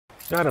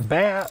Got a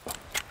bat.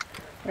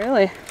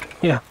 Really?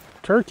 Yeah,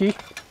 turkey.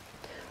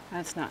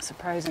 That's not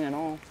surprising at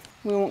all.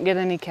 We won't get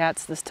any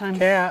cats this time.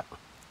 Cat.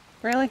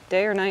 Really?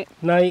 Day or night?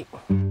 Night.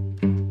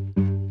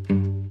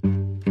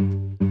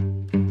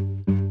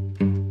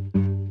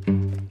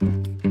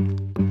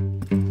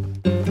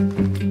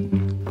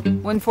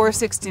 When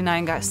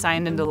 469 got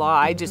signed into law,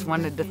 I just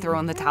wanted to throw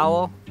in the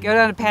towel, go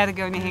down to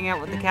Patagonia, hang out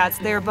with the cats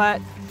there,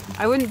 but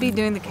I wouldn't be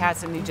doing the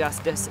cats any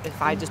justice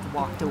if I just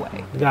walked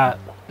away. We got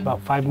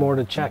about 5 more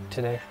to check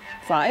today.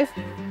 5?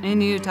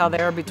 In Utah,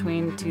 there are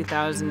between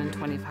 2,000 and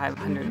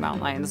 2,500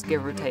 mountain lions,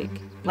 give or take.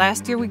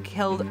 Last year, we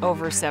killed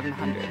over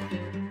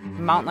 700.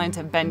 Mountain lions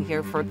have been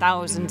here for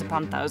thousands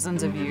upon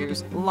thousands of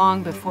years,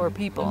 long before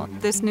people.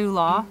 This new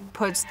law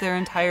puts their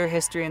entire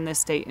history in this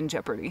state in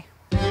jeopardy.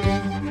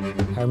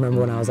 I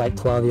remember when I was like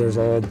 12 years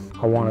old,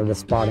 I wanted a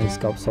spotting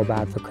scope so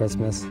bad for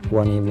Christmas.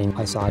 One evening,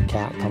 I saw a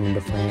cat come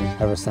into frame.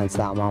 Ever since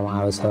that moment,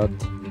 I was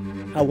hooked.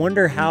 I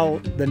wonder how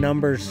the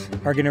numbers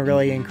are going to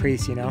really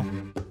increase, you know?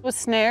 With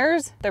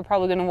snares, they're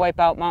probably going to wipe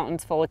out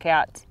mountains full of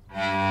cats.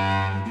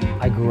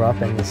 I grew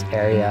up in this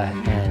area,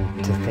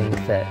 and to think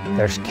that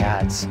there's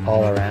cats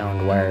all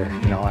around where,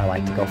 you know, I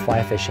like to go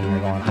fly fishing or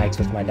go on hikes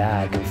with my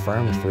dad,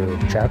 confirmed through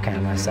trail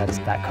camera sets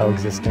that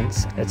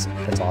coexistence, it's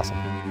awesome.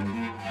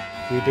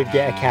 We did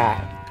get a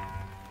cat.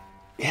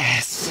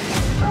 Yes!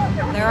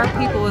 There are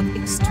people with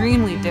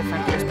extremely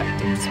different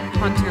perspectives.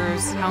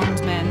 Hunters,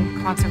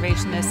 houndsmen,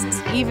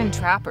 conservationists, even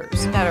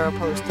trappers that are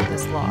opposed to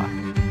this law.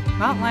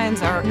 Mountain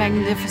lions are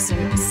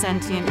magnificent,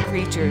 sentient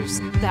creatures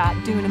that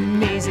do an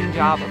amazing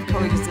job of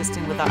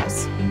coexisting with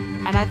us.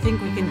 And I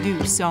think we can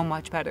do so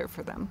much better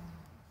for them.